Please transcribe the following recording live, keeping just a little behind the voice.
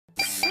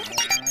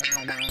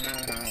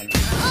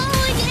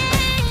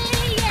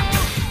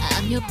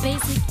your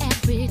basic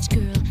average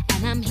girl,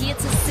 and I'm here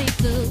to save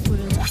the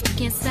world. You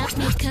can't stop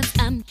me cause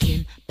I'm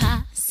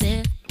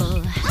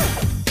impossible.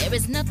 There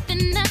is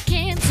nothing I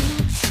can't do.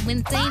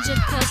 When danger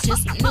calls,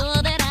 just know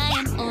that I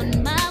am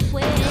on my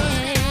way.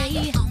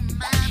 It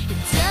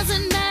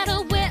doesn't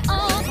matter where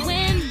or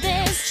when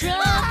there's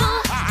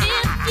trouble,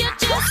 if you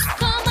just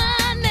call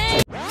my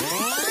name.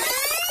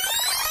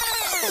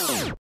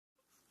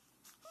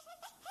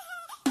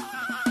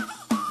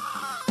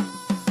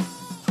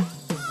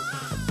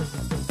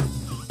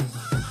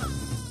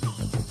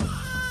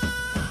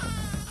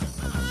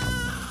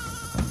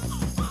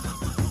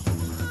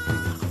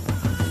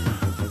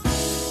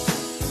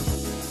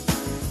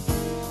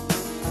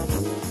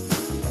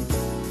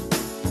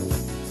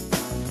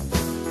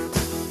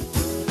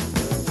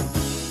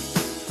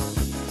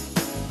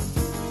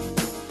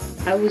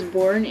 I was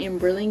born in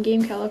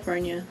Burlingame,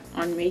 California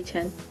on May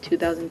 10,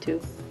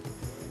 2002.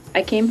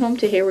 I came home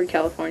to Hayward,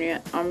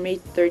 California on May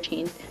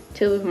 13th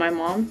to live with my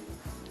mom,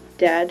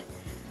 dad,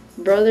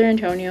 brother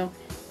Antonio,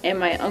 and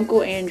my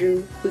uncle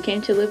Andrew, who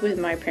came to live with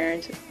my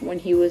parents when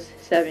he was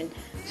 7,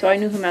 so I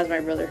knew him as my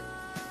brother.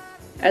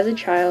 As a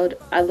child,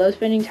 I loved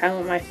spending time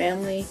with my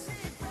family.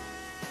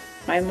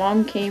 My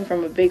mom came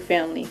from a big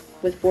family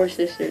with 4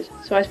 sisters,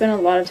 so I spent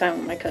a lot of time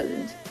with my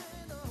cousins.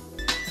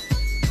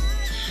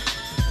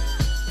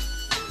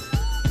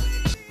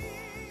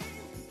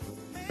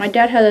 My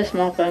dad had a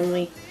small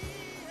family,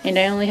 and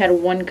I only had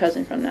one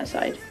cousin from that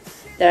side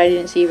that I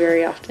didn't see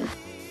very often.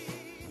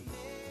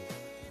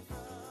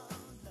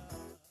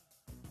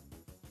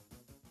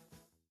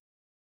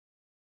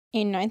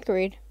 In 9th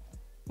grade,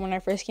 when I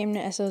first came to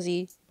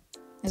SLZ,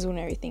 is when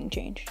everything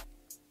changed.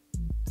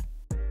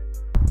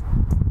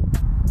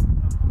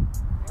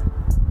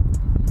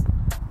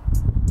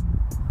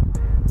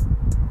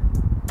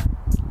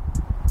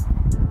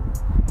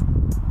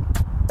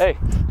 Hey,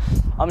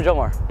 I'm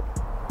Jomar.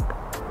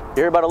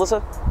 You hear about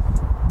Alyssa?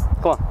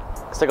 Come on,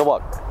 let's take a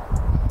walk.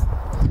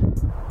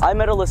 I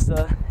met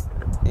Alyssa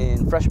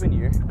in freshman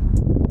year.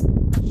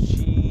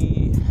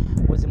 She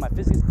was in my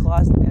physics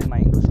class and my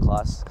English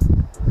class.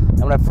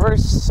 And when I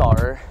first saw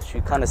her,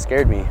 she kind of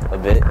scared me a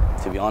bit,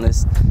 to be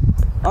honest.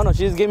 I don't know,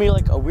 she just gave me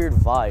like a weird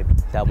vibe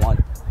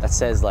that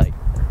says like,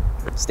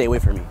 stay away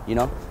from me, you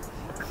know?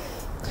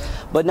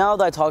 But now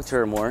that I talk to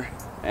her more,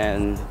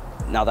 and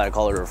now that I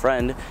call her a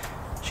friend,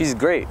 she's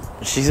great.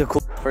 She's a cool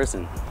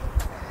person.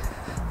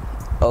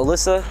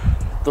 Alyssa,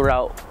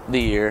 throughout the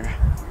year,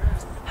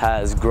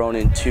 has grown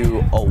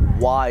into a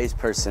wise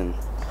person.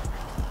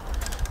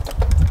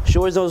 She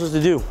always knows what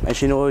to do, and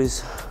she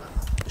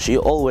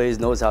always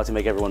knows how to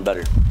make everyone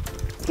better.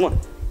 Come on.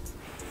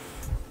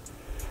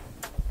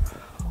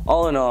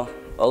 All in all,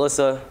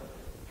 Alyssa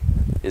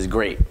is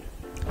great,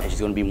 and she's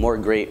gonna be more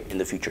great in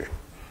the future.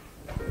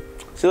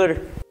 See you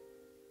later.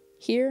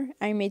 Here,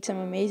 I made some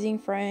amazing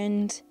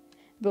friends,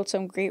 built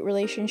some great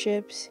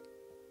relationships,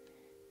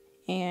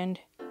 and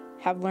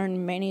have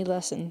learned many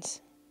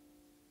lessons.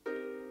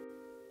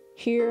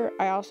 Here,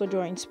 I also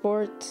joined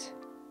sports,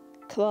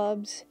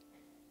 clubs,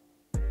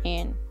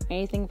 and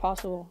anything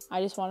possible.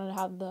 I just wanted to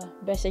have the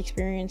best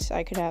experience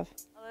I could have.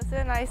 Alyssa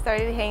and I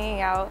started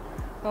hanging out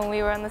when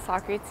we were on the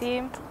soccer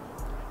team,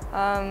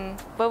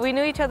 but we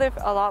knew each other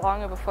a lot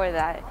longer before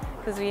that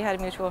because we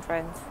had mutual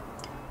friends.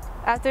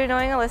 After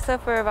knowing Alyssa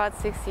for about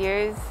 6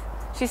 years,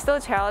 she's still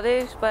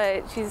childish,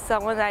 but she's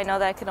someone that I know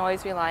that I can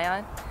always rely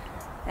on.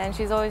 And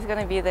she's always going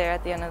to be there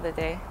at the end of the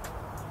day.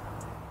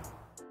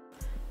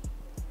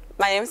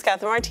 My name is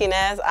Catherine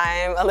Martinez.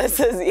 I'm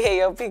Alyssa's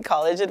EAOP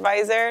college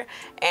advisor.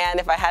 And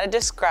if I had to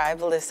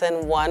describe Alyssa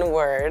in one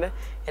word,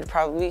 it'd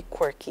probably be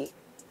quirky.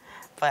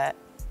 But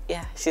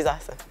yeah, she's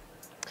awesome.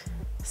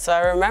 So I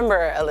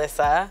remember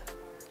Alyssa.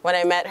 When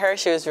I met her,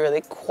 she was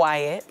really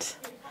quiet.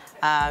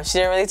 She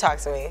didn't really talk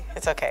to me.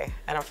 It's okay.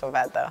 I don't feel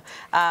bad though.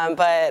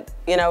 But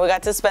you know, we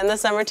got to spend the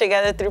summer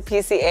together through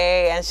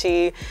PCA, and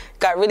she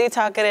got really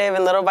talkative,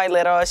 and little by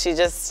little, she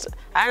just,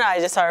 I don't know, I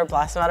just saw her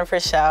blossom out of her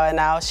shell, and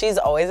now she's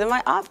always in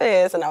my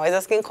office and always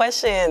asking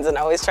questions and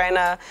always trying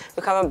to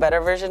become a better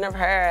version of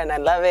her, and I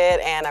love it,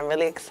 and I'm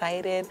really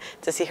excited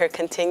to see her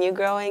continue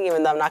growing.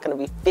 Even though I'm not going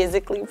to be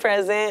physically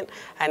present,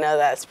 I know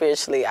that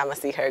spiritually I'm going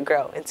to see her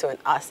grow into an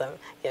awesome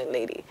young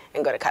lady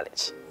and go to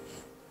college.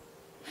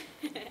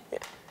 Yeah.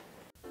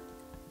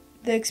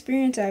 The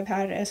experience I've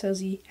had at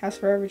SLZ has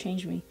forever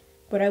changed me,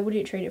 but I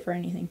wouldn't trade it for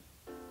anything.